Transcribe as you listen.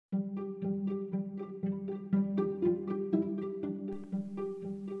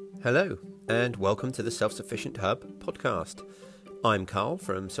Hello, and welcome to the Self-Sufficient Hub podcast. I'm Carl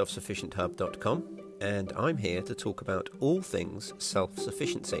from selfsufficienthub.com, and I'm here to talk about all things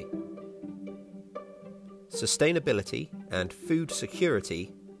self-sufficiency. Sustainability and food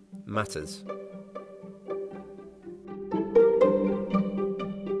security matters.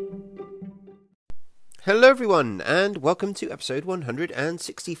 Hello everyone, and welcome to episode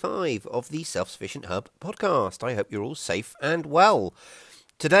 165 of the Self-Sufficient Hub podcast. I hope you're all safe and well.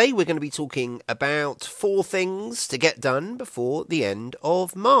 Today we're going to be talking about 4 things to get done before the end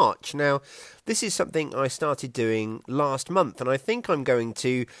of March. Now, this is something I started doing last month, and I think I'm going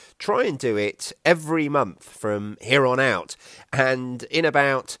to try and do it every month from here on out. And in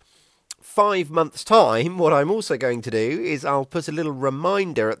about 5 months' time, what I'm also going to do is I'll put a little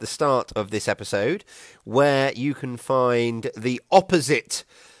reminder at the start of this episode where you can find the opposite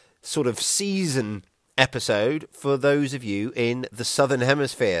sort of season episode for those of you in the Southern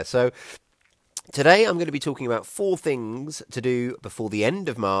Hemisphere. So today I'm going to be talking about 4 things to do before the end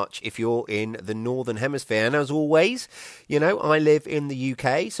of March if you're in the Northern Hemisphere. And as always, you know, I live in the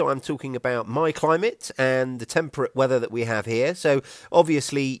UK, so I'm talking about my climate and the temperate weather that we have here. So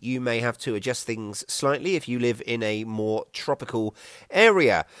obviously you may have to adjust things slightly if you live in a more tropical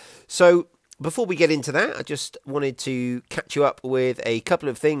area. So before we get into that, I just wanted to catch you up with a couple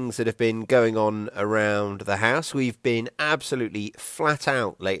of things that have been going on around the house. We've been absolutely flat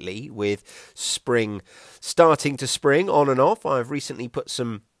out lately with spring starting to spring on and off. I've recently put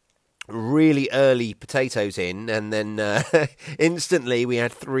some really early potatoes in, and then instantly we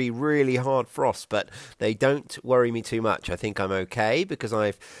had 3 really hard frosts, but they don't worry me too much. I think I'm okay because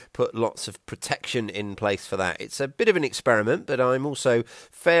I've put lots of protection in place for that. It's a bit of an experiment, but I'm also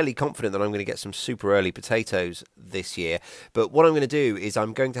fairly confident that I'm going to get some super early potatoes this year. But what I'm going to do is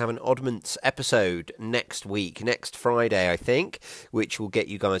I'm going to have an Oddments episode next week, next Friday I think, which will get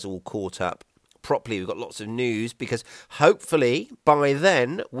you guys all caught up properly. We've got lots of news because hopefully by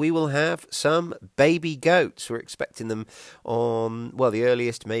then we will have some baby goats. We're expecting them on, well, the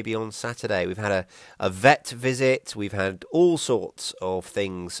earliest maybe on Saturday. We've had a vet visit. We've had all sorts of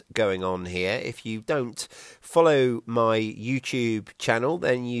things going on here. If you don't follow my YouTube channel,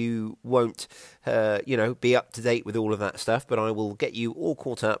 then you won't be up to date with all of that stuff, but I will get you all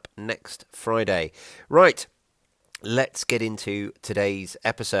caught up next Friday. Right. Let's get into today's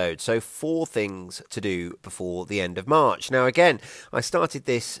episode. So 4 things to do before the end of March. Now, again, I started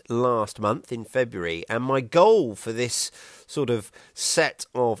this last month in February, and my goal for this sort of set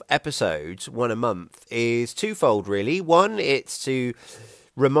of episodes, 1 a month, is twofold, really. One, it's to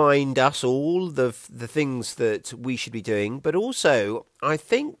remind us all the things that we should be doing, but also I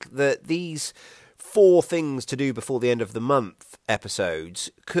think that these 4 things to do before the end of the month episodes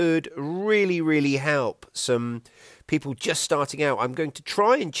could really help some people just starting out. I'm going to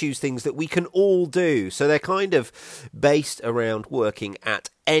try and choose things that we can all do. So they're kind of based around working at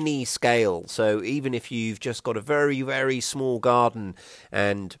any scale. So even if you've just got a very small garden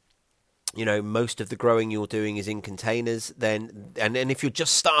and you know, most of the growing you're doing is in containers, then and if you're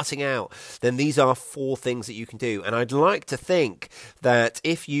just starting out, then these are 4 things that you can do. And I'd like to think that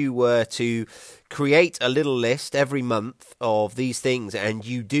if you were to create a little list every month of these things and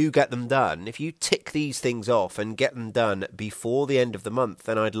you do get them done, if you tick these things off and get them done before the end of the month,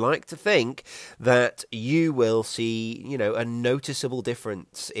 then I'd like to think that you will see, you know, a noticeable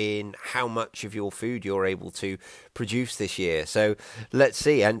difference in how much of your food you're able to produce this year. So let's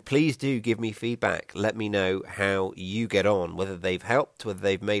see, and please do give me feedback. Let me know how you get on, whether they've helped, whether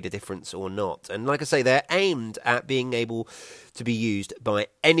they've made a difference or not. And like I say, they're aimed at being able to be used by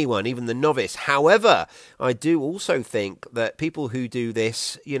anyone, even the novice. However, I do also think that people who do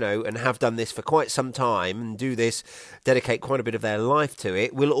this, you know, and have done this for quite some time and do this, dedicate quite a bit of their life to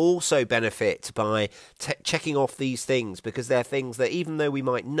it, will also benefit by checking off these things, because they're things that even though we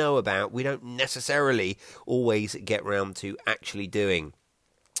might know about, we don't necessarily always get round to actually doing.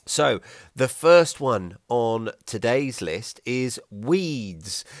 So, the first one on today's list is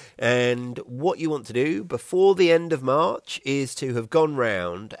weeds. And what you want to do before the end of March is to have gone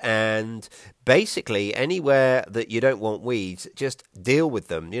round and basically anywhere that you don't want weeds, just deal with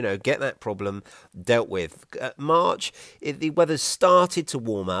them. You know, get that problem dealt with. March, the weather's started to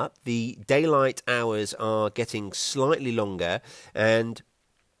warm up. The daylight hours are getting slightly longer, and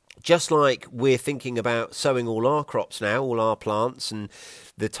Just like we're thinking about sowing all our crops now, all our plants, and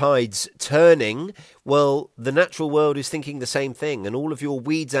the tide's turning, well, the natural world is thinking the same thing, and all of your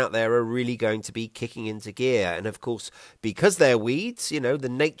weeds out there are really going to be kicking into gear. And of course, because they're weeds, the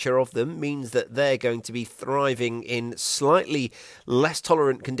nature of them means that they're going to be thriving in slightly less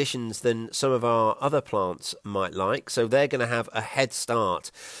tolerant conditions than some of our other plants might like, so they're going to have a head start.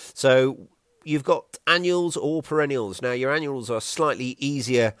 So you've got annuals or perennials. Now, your annuals are slightly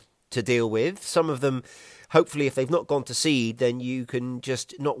easier to deal with. Some of them, hopefully, if they've not gone to seed, then you can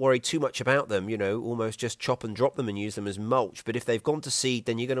just not worry too much about them, almost just chop and drop them and use them as mulch. But if they've gone to seed,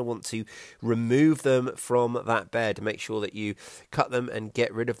 then you're going to want to remove them from that bed. Make sure that you cut them and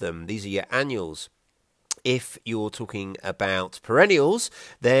get rid of them. These are your annuals. If you're talking about perennials,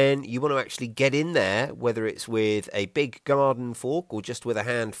 then you want to actually get in there, whether it's with a big garden fork or just with a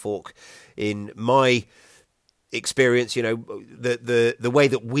hand fork. In my experience, the way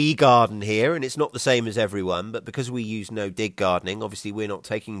that we garden here, and it's not the same as everyone, but because we use no dig gardening, obviously we're not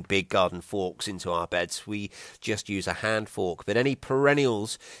taking big garden forks into our beds. We just use a hand fork. But any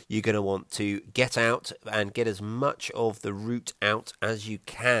perennials, you're going to want to get out and get as much of the root out as you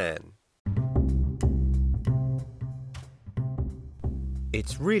can.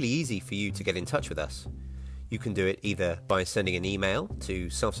 It's really easy for you to get in touch with us. You can do it either by sending an email to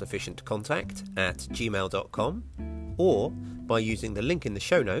selfsufficientcontact@gmail.com or by using the link in the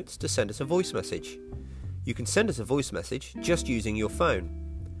show notes to send us a voice message. You can send us a voice message just using your phone.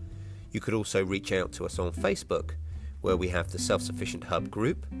 You could also reach out to us on Facebook, where we have the Self-Sufficient Hub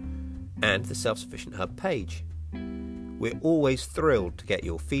group and the Self-Sufficient Hub page. We're always thrilled to get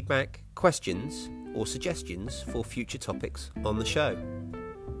your feedback, questions, or suggestions for future topics on the show.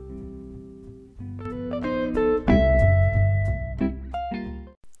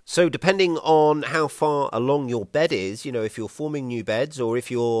 So depending on how far along your bed is, if you're forming new beds, or if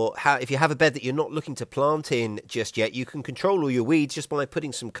you have a bed that you're not looking to plant in just yet, you can control all your weeds just by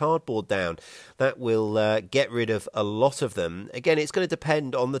putting some cardboard down. That will get rid of a lot of them. Again, it's going to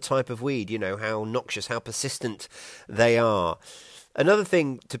depend on the type of weed, how noxious, how persistent they are. Another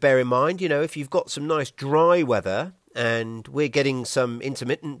thing to bear in mind, if you've got some nice dry weather, and we're getting some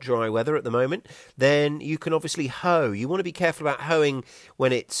intermittent dry weather at the moment, then you can obviously hoe. You want to be careful about hoeing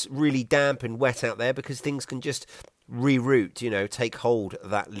when it's really damp and wet out there, because things can just reroot, take hold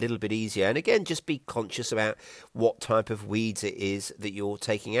that little bit easier. And again, just be conscious about what type of weeds it is that you're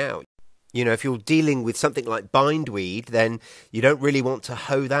taking out. If you're dealing with something like bindweed, then you don't really want to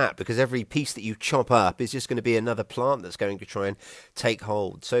hoe that, because every piece that you chop up is just going to be another plant that's going to try and take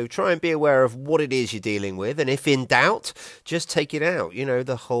hold. So try and be aware of what it is you're dealing with, and if in doubt, just take it out,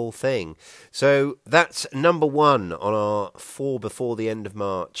 the whole thing. So that's number one on our 4 before the end of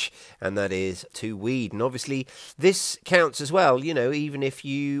March, and that is to weed. And obviously this counts as well, even if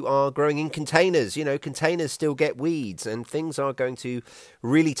you are growing in containers, containers still get weeds, and things are going to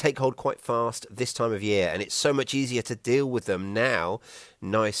really take hold quite fast this time of year, and it's so much easier to deal with them now,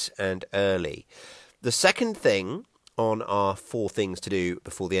 nice and early. The second thing on our 4 things to do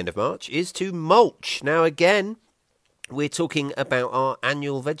before the end of March is to mulch. Now again, we're talking about our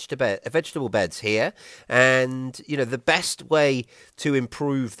annual vegetable beds here, and the best way to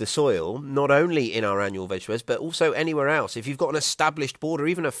improve the soil, not only in our annual vegetable beds but also anywhere else, if you've got an established border,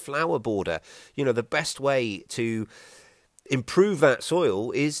 even a flower border, the best way to improve that soil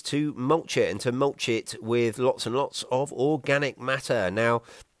is to mulch it, and to mulch it with lots and lots of organic matter. Now,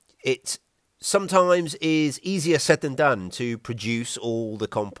 it sometimes is easier said than done to produce all the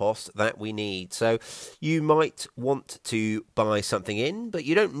compost that we need. So you might want to buy something in, but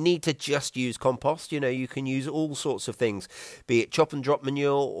you don't need to just use compost. You can use all sorts of things, be it chop and drop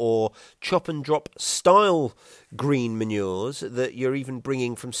manure or chop and drop style green manures that you're even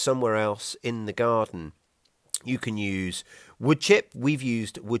bringing from somewhere else in the garden. You can use wood chip. We've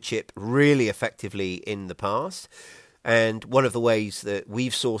used wood chip really effectively in the past. And one of the ways that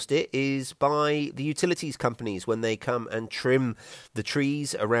we've sourced it is by the utilities companies when they come and trim the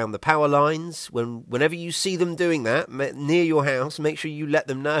trees around the power lines. Whenever you see them doing that near your house, make sure you let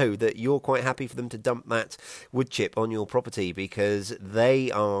them know that you're quite happy for them to dump that wood chip on your property, because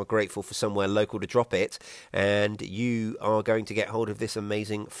they are grateful for somewhere local to drop it, and you are going to get hold of this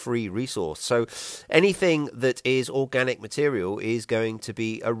amazing free resource. So anything that is organic material is going to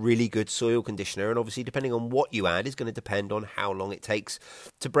be a really good soil conditioner, and obviously depending on what you add is going to depend on how long it takes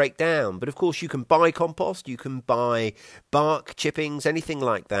to break down. But of course you can buy compost, you can buy bark chippings, anything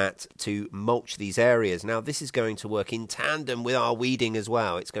like that to mulch these areas. Now this is going to work in tandem with our weeding as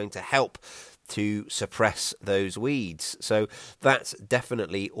well. It's going to help to suppress those weeds. So that's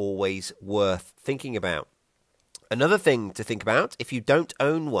definitely always worth thinking about. Another thing to think about, if you don't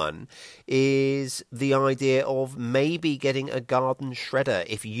own one, is the idea of maybe getting a garden shredder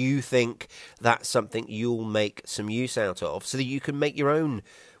if you think that's something you'll make some use out of, so that you can make your own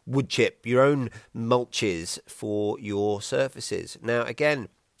wood chip, your own mulches for your surfaces. Now, again,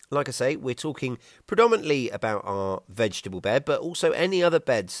 like I say, we're talking predominantly about our vegetable bed, but also any other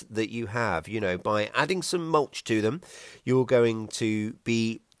beds that you have. By adding some mulch to them, you're going to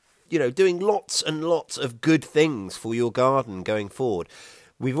be doing lots and lots of good things for your garden going forward.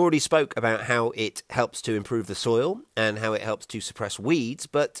 We've already spoke about how it helps to improve the soil and how it helps to suppress weeds,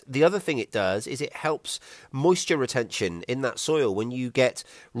 but the other thing it does is it helps moisture retention in that soil when you get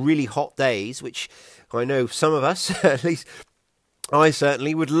really hot days, which I know some of us, at least I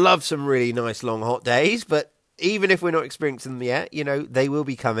certainly would love some really nice long hot days, but even if we're not experiencing them yet, they will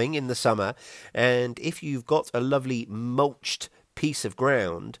be coming in the summer. And if you've got a lovely mulched piece of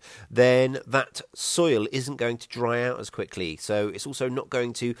ground, then that soil isn't going to dry out as quickly. So it's also not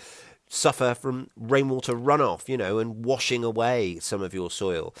going to suffer from rainwater runoff, and washing away some of your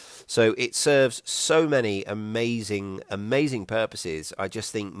soil. So it serves so many amazing, amazing purposes. I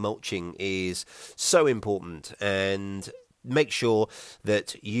just think mulching is so important, and make sure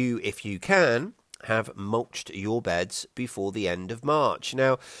that you, if you can, have mulched your beds before the end of March.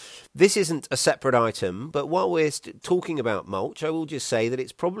 Now, this isn't a separate item, but while we're talking about mulch, I will just say that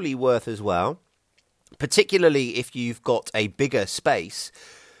it's probably worth as well, particularly if you've got a bigger space,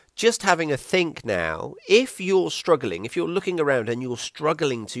 just having a think now. If you're struggling, if you're looking around and you're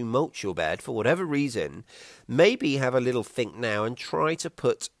struggling to mulch your bed for whatever reason, maybe have a little think now and try to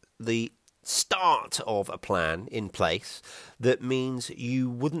put the start of a plan in place that means you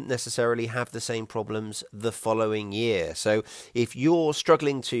wouldn't necessarily have the same problems the following year. So if you're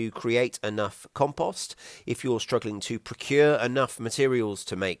struggling to create enough compost, if you're struggling to procure enough materials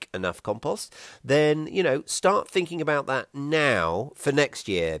to make enough compost, then, start thinking about that now for next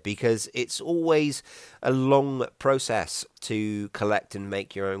year, because it's always a long process to collect and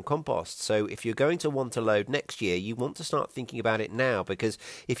make your own compost. So if you're going to want to load next year, you want to start thinking about it now, because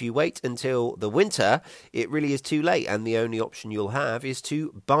if you wait until the winter, it really is too late, and the only option you'll have is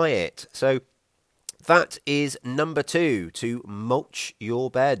to buy it. So that is number 2, to mulch your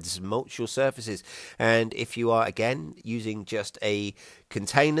beds, mulch your surfaces. And if you are, again, using just a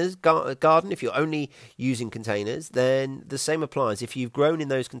containers garden, if you're only using containers, then the same applies. If you've grown in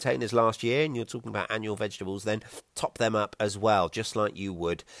those containers last year and you're talking about annual vegetables, then top them up as well, just like you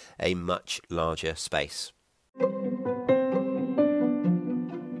would a much larger space.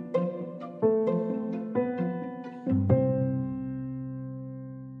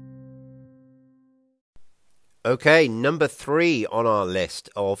 Okay, number 3 on our list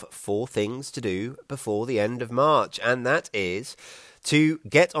of 4 things to do before the end of March, and that is to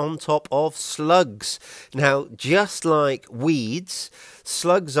get on top of slugs. Now, just like weeds,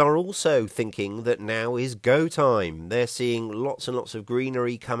 slugs are also thinking that now is go time. They're seeing lots and lots of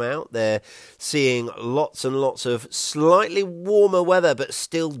greenery come out. They're seeing lots and lots of slightly warmer weather, but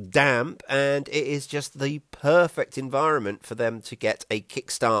still damp, and it is just the perfect environment for them to get a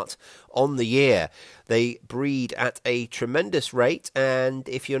kickstart on the year. They breed at a tremendous rate, and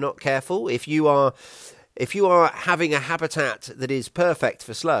if you're not careful, if you are having a habitat that is perfect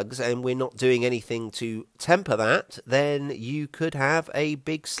for slugs and we're not doing anything to temper that, then you could have a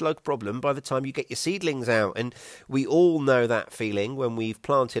big slug problem by the time you get your seedlings out. And we all know that feeling when we've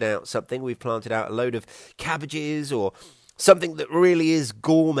planted out something. We've planted out a load of cabbages or something that really is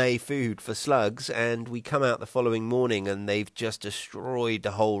gourmet food for slugs, and we come out the following morning and they've just destroyed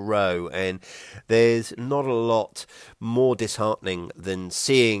the whole row. And there's not a lot more disheartening than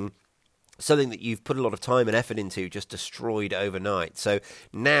seeing something that you've put a lot of time and effort into just destroyed overnight. So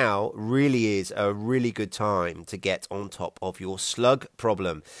now really is a really good time to get on top of your slug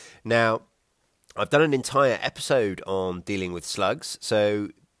problem. Now, I've done an entire episode on dealing with slugs, so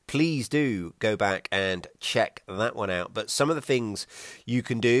please do go back and check that one out. But some of the things you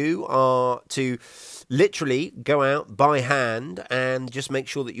can do are to literally go out by hand and just make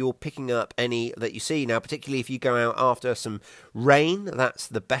sure that you're picking up any that you see. Now, particularly if you go out after some rain, that's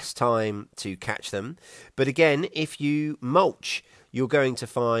the best time to catch them. But again, if you mulch, you're going to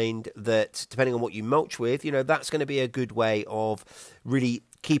find that depending on what you mulch with, that's going to be a good way of really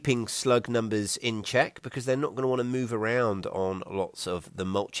keeping slug numbers in check, because they're not going to want to move around on lots of the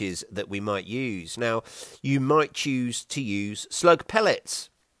mulches that we might use. Now, you might choose to use slug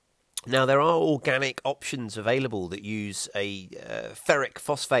pellets. Now, there are organic options available that use a ferric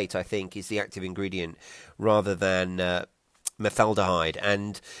phosphate, I think, is the active ingredient, rather than methaldehyde,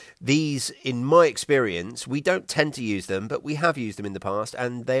 and these, in my experience, we don't tend to use them, but we have used them in the past,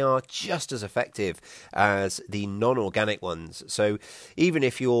 and they are just as effective as the non-organic ones. So even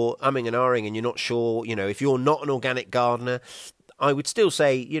if you're umming and ahhing and you're not sure, if you're not an organic gardener, I would still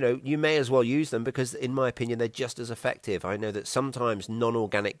say, you may as well use them because, in my opinion, they're just as effective. I know that sometimes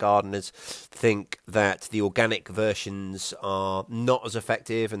non-organic gardeners think that the organic versions are not as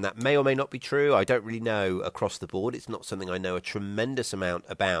effective, and that may or may not be true. I don't really know across the board. It's not something I know a tremendous amount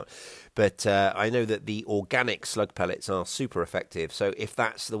about. But I know that the organic slug pellets are super effective. So if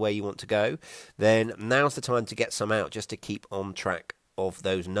that's the way you want to go, then now's the time to get some out just to keep on track of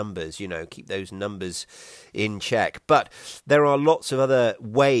those numbers, keep those numbers in check. But there are lots of other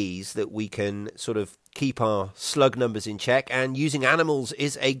ways that we can sort of keep our slug numbers in check, and using animals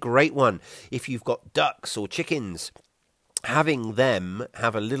is a great one. If you've got ducks or chickens, having them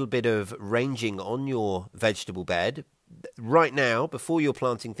have a little bit of ranging on your vegetable bed right now, before you're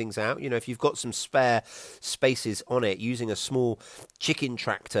planting things out, if you've got some spare spaces on it, using a small chicken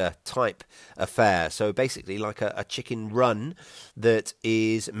tractor type affair, so basically like a chicken run that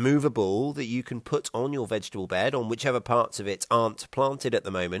is movable, that you can put on your vegetable bed on whichever parts of it aren't planted at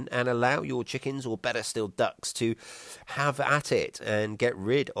the moment, and allow your chickens, or better still ducks, to have at it and get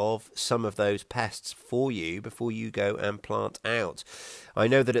rid of some of those pests for you before you go and plant out. I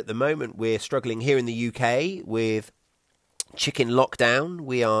know that at the moment we're struggling here in the UK with chicken lockdown.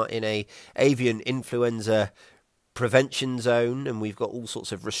 We are in a avian influenza prevention zone, and we've got all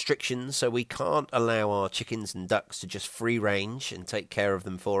sorts of restrictions, so we can't allow our chickens and ducks to just free range and take care of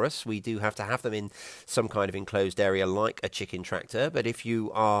them for us. We do have to have them in some kind of enclosed area like a chicken tractor. But if you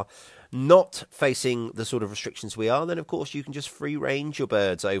are not facing the sort of restrictions we are, then of course you can just free range your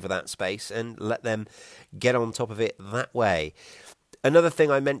birds over that space and let them get on top of it that way. Another thing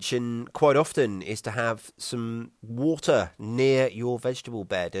I mention quite often is to have some water near your vegetable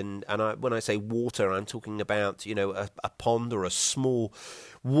bed. And when I say water, I'm talking about, a pond or a small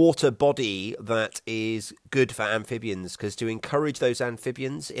water body that is good for amphibians, because to encourage those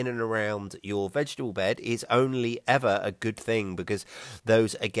amphibians in and around your vegetable bed is only ever a good thing, because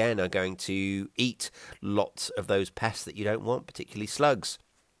those, again, are going to eat lots of those pests that you don't want, particularly slugs.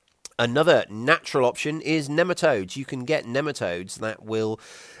 Another natural option is nematodes. You can get nematodes that will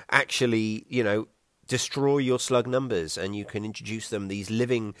actually, destroy your slug numbers, and you can introduce them, these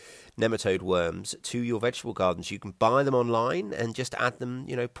living nematode worms, to your vegetable gardens. You can buy them online and just add them,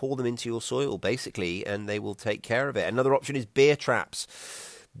 pour them into your soil, basically, and they will take care of it. Another option is beer traps.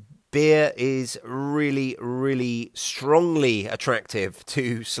 Beer is really, really strongly attractive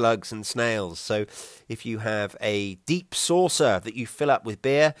to slugs and snails. So if you have a deep saucer that you fill up with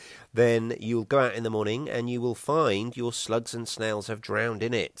beer, then you'll go out in the morning and you will find your slugs and snails have drowned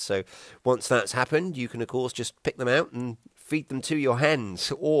in it. So once that's happened, you can, of course, just pick them out and feed them to your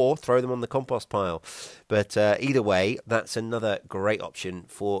hens, or throw them on the compost pile. But either way, that's another great option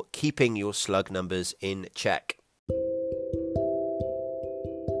for keeping your slug numbers in check.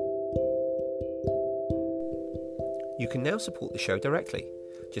 You can now support the show directly.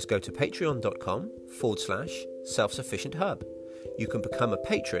 Just go to patreon.com/self-sufficient-hub. You can become a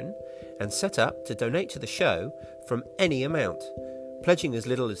patron and set up to donate to the show from any amount. Pledging as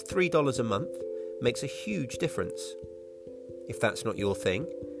little as $3 a month makes a huge difference. If that's not your thing,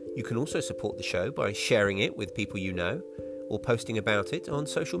 you can also support the show by sharing it with people you know, or posting about it on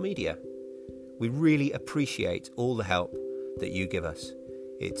social media. We really appreciate all the help that you give us.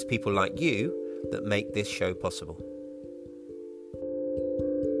 It's people like you that make this show possible.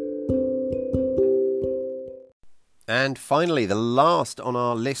 And finally, the last on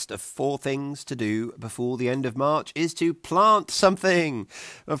our list of 4 things to do before the end of March is to plant something.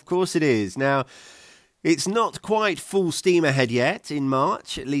 Of course it is. Now, it's not quite full steam ahead yet in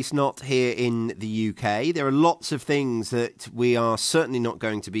March, at least not here in the UK. There are lots of things that we are certainly not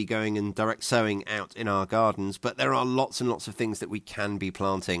going to be going and direct sowing out in our gardens, but there are lots and lots of things that we can be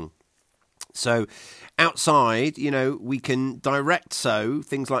planting. So outside, we can direct sow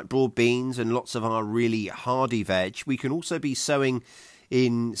things like broad beans and lots of our really hardy veg. We can also be sowing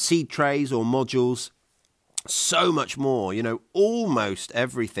in seed trays or modules. So much more, almost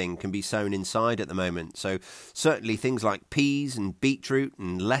everything can be sown inside at the moment. So certainly things like peas and beetroot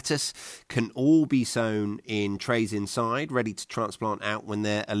and lettuce can all be sown in trays inside, ready to transplant out when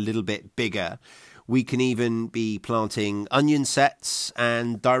they're a little bit bigger. We can even be planting onion sets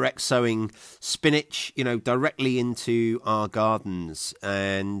and direct sowing spinach, directly into our gardens.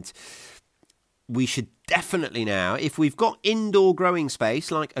 And we should definitely now, if we've got indoor growing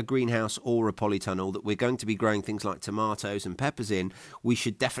space like a greenhouse or a polytunnel that we're going to be growing things like tomatoes and peppers in, we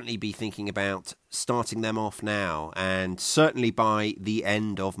should definitely be thinking about starting them off now, and certainly by the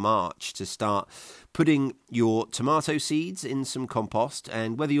end of March to start putting your tomato seeds in some compost.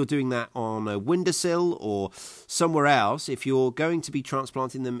 And whether you're doing that on a windowsill or somewhere else, if you're going to be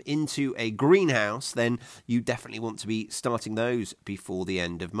transplanting them into a greenhouse, then you definitely want to be starting those before the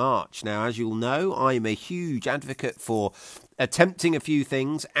end of March. Now, as you'll know, I'm a huge advocate for attempting a few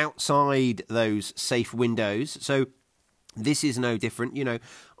things outside those safe windows. So this is no different.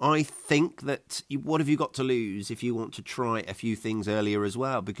 I think that what have you got to lose if you want to try a few things earlier as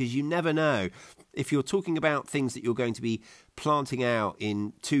well? Because you never know. If you're talking about things that you're going to be planting out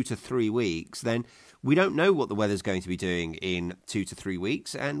in 2 to 3 weeks, then we don't know what the weather's going to be doing in 2 to 3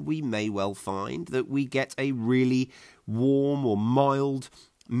 weeks, and we may well find that we get a really warm or mild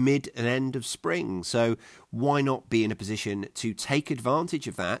mid and end of spring. So why not be in a position to take advantage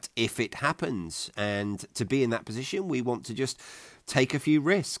of that if it happens? And to be in that position, we want to just take a few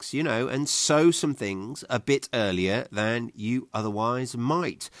risks, and sow some things a bit earlier than you otherwise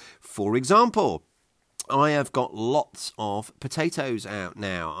might. For example, I have got lots of potatoes out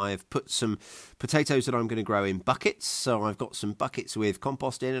now. I've put some potatoes that I'm going to grow in buckets. So I've got some buckets with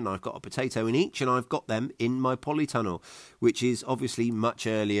compost in, and I've got a potato in each, and I've got them in my polytunnel, which is obviously much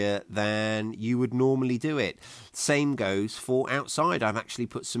earlier than you would normally do it. Same goes for outside. I've actually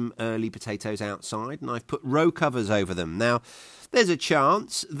put some early potatoes outside, and I've put row covers over them. Now, there's a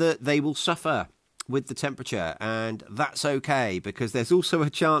chance that they will suffer with the temperature, and that's okay, because there's also a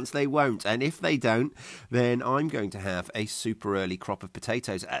chance they won't. And if they don't, then I'm going to have a super early crop of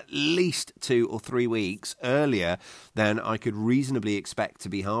potatoes, at least 2 or 3 weeks earlier than I could reasonably expect to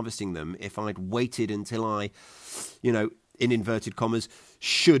be harvesting them if I'd waited until I, in inverted commas,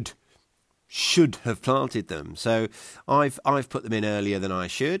 should have planted them. So I've put them in earlier than I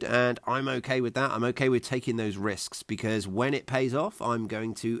should, and I'm okay with that. I'm okay with taking those risks, because when it pays off, I'm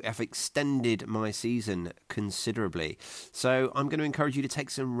going to have extended my season considerably. So I'm going to encourage you to take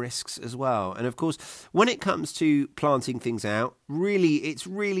some risks as well. And of course, when it comes to planting things out, it's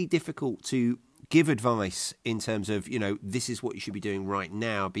really difficult to give advice in terms of, this is what you should be doing right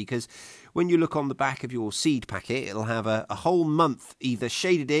now, because when you look on the back of your seed packet, it'll have a whole month either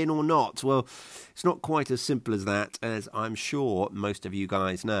shaded in or not. Well, it's not quite as simple as that, as I'm sure most of you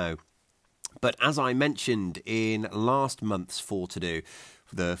guys know. But as I mentioned in last month's For To Do,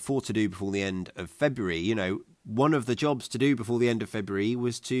 the For To Do before the end of February, one of the jobs to do before the end of February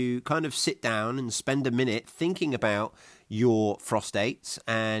was to kind of sit down and spend a minute thinking about your frost dates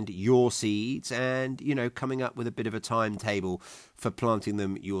and your seeds, and, coming up with a bit of a timetable for planting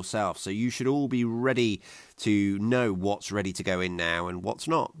them yourself. So you should all be ready to know what's ready to go in now and what's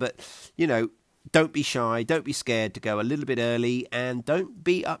not. But, don't be shy, don't be scared to go a little bit early, and don't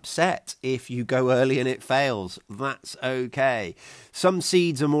be upset if you go early and it fails. That's okay. Some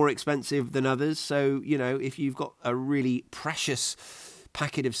seeds are more expensive than others, so, if you've got a really precious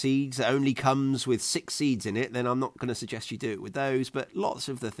packet of seeds that only comes with 6 seeds in it, then I'm not going to suggest you do it with those. But lots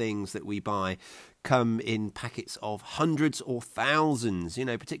of the things that we buy come in packets of hundreds or thousands,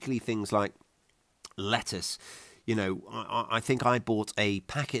 particularly things like lettuce. I think I bought a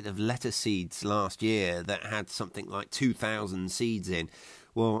packet of lettuce seeds last year that had something like 2,000 seeds in.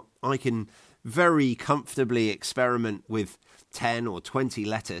 Well, I can very comfortably experiment with 10 or 20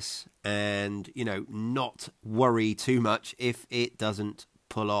 lettuce and, not worry too much if it doesn't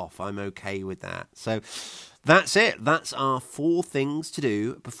pull off. I'm okay with that. So that's it. That's our 4 things to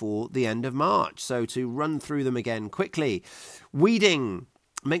do before the end of March. So to run through them again quickly: weeding.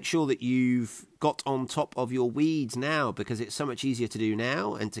 Make sure that you've got on top of your weeds now, because it's so much easier to do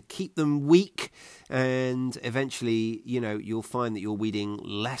now and to keep them weak. And eventually, you'll find that you're weeding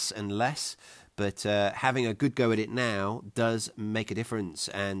less and less. But having a good go at it now does make a difference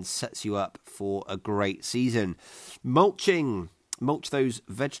and sets you up for a great season. Mulching. Mulch those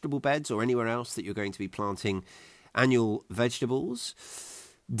vegetable beds or anywhere else that you're going to be planting annual vegetables.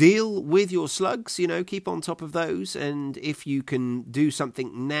 Deal with your slugs, keep on top of those, and if you can do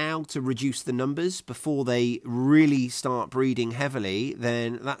something now to reduce the numbers before they really start breeding heavily,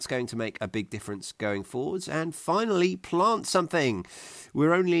 then that's going to make a big difference going forwards. And finally, plant something.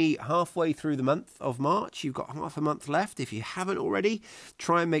 We're only halfway through the month of March. You've got half a month left. If you haven't already,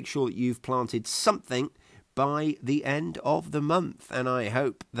 try and make sure that you've planted something by the end of the month. And I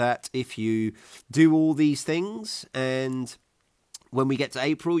hope that if you do all these things and when we get to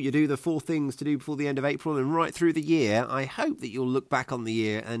April, you do the 4 things to do before the end of April, and right through the year, I hope that you'll look back on the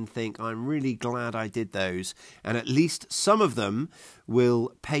year and think, I'm really glad I did those, and at least some of them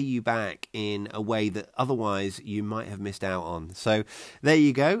will pay you back in a way that otherwise you might have missed out on. So there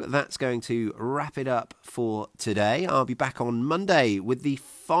you go. That's going to wrap it up for today. I'll be back on Monday with the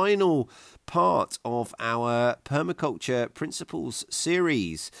final part of our permaculture principles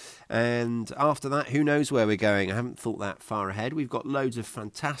series, and after that, who knows where we're going. I haven't thought that far ahead. We've got loads of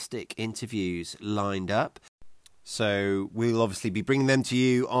fantastic interviews lined up, so we'll obviously be bringing them to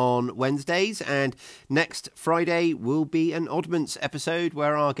you on Wednesdays, and next Friday will be an Oddments episode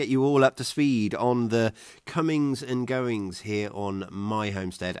where I'll get you all up to speed on the comings and goings here on my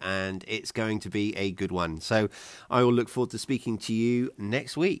homestead, and it's going to be a good one. So I will look forward to speaking to you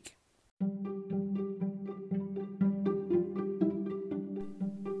next week.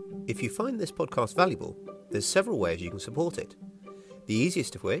 If you find this podcast valuable, there's several ways you can support it. The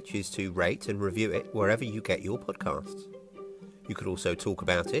easiest of which is to rate and review it wherever you get your podcasts. You could also talk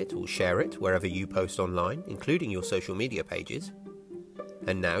about it or share it wherever you post online, including your social media pages.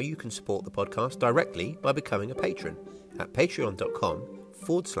 And now you can support the podcast directly by becoming a patron at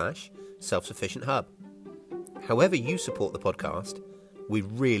patreon.com/self-sufficient-hub. However you support the podcast, we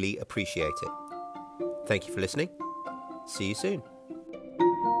really appreciate it. Thank you for listening. See you soon.